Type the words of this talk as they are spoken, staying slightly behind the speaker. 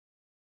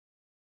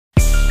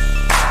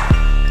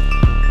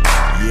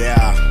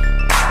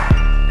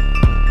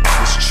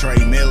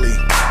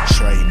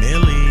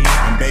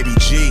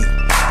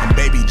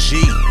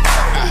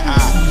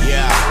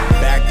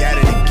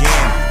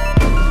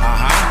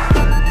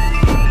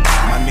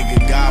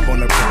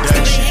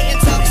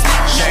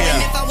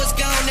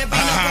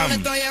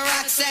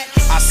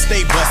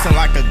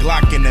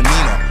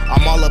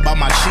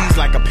cheese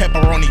like a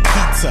pepperoni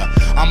pizza.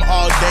 I'm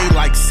all day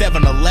like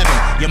 7-Eleven.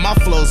 Yeah, my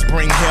flows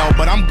bring hell,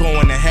 but I'm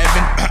going to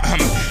heaven.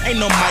 Ain't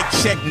no mic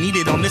check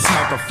needed on this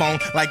microphone.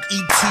 Like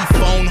E.T.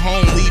 phone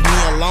home, leave me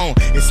alone.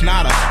 It's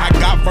not I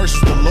got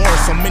versus the Lord.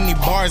 So many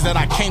bars that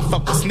I can't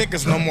fuck with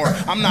Snickers no more.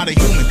 I'm not a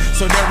human,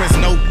 so there is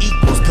no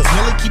equals. Cause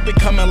Millie keep it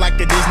coming like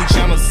a Disney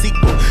Channel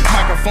sequel.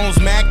 Microphone's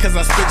mad cause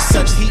I spit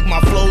such heat. My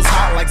flow's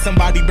hot like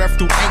somebody breath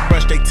through ink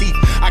brush they teeth.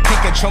 I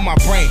can't control my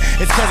brain,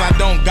 it's cause I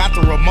don't got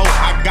the remote.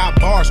 I got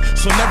bars,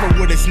 so never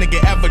would this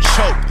nigga ever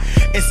choke.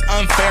 It's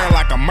unfair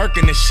like I'm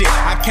murking this shit.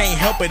 I can't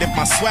help it if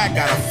my swag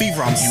got a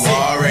fever, I'm sick. You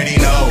already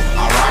know,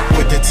 I rock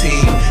with the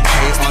team.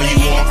 Hate all you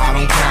want, I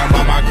don't care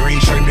about my green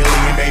shirt,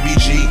 Millie and Baby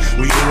G.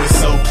 We do it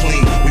so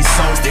clean, we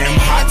so damn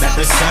hot that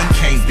the sun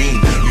can't beam.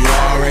 You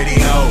already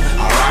know,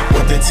 I rock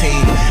with the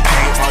team.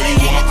 Hate all you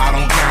want, I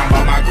don't care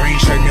about my green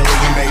shirt,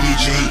 Millie and Baby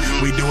G.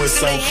 We do it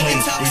so clean,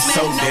 we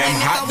so damn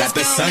hot that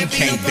the sun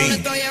can't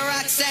beam.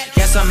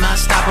 Yes, I'm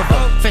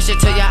unstoppable. Fish it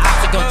to your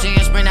obstacle.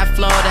 Jeans bring that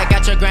flow that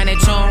got your granny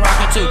tune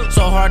rockin' too.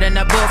 So hard in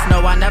the booth,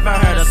 no, I never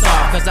heard a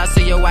song. Cause I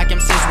see you whack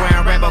MCs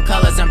wearing rainbow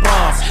colors and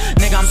bras.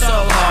 Nigga, I'm so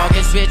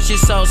hoggish, bitch, you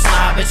so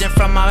snobbish. And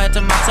from my head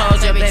to my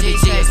toes, your baby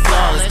G is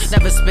flawless.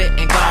 Never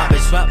spittin'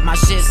 garbage, but my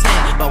shit's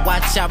in. But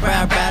watch out,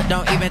 bruh,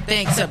 don't even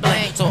think to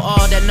blink. So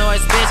all that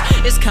noise,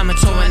 bitch, is coming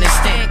to an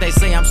extent. They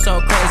say I'm so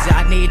crazy,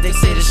 I need to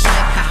see the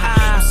shrink.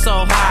 I'm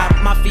so high,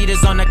 my feet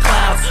is on the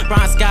clouds.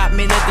 Bronze got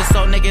me lifted,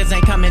 so niggas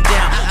ain't coming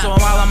down. So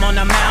while I'm on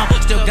the mound,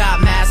 still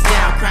got mask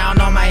down, crown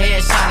on my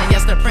head shining,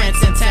 yes, the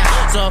prince in town.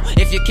 So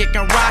if you're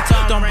kicking rocks,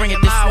 don't bring it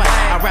this way.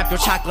 I wrap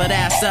your chocolate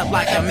ass up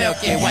like a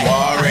Milky Way. You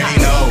already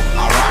know,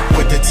 I rock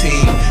with the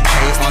team.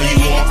 Hate all you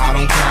want, I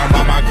don't care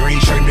about my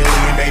green shirt,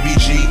 Millie and Baby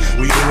G.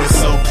 We do it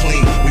so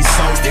clean, we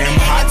so damn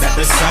hot that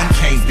the sun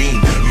can't beam.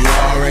 You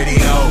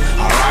already know,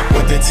 I rock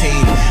with the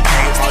team.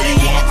 Hate all you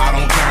want, I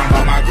don't care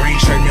about my green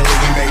shirt, Millie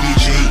and Baby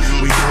G.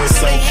 We do it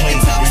so clean,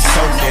 we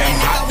so damn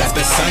hot that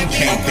the sun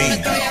can't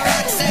beam.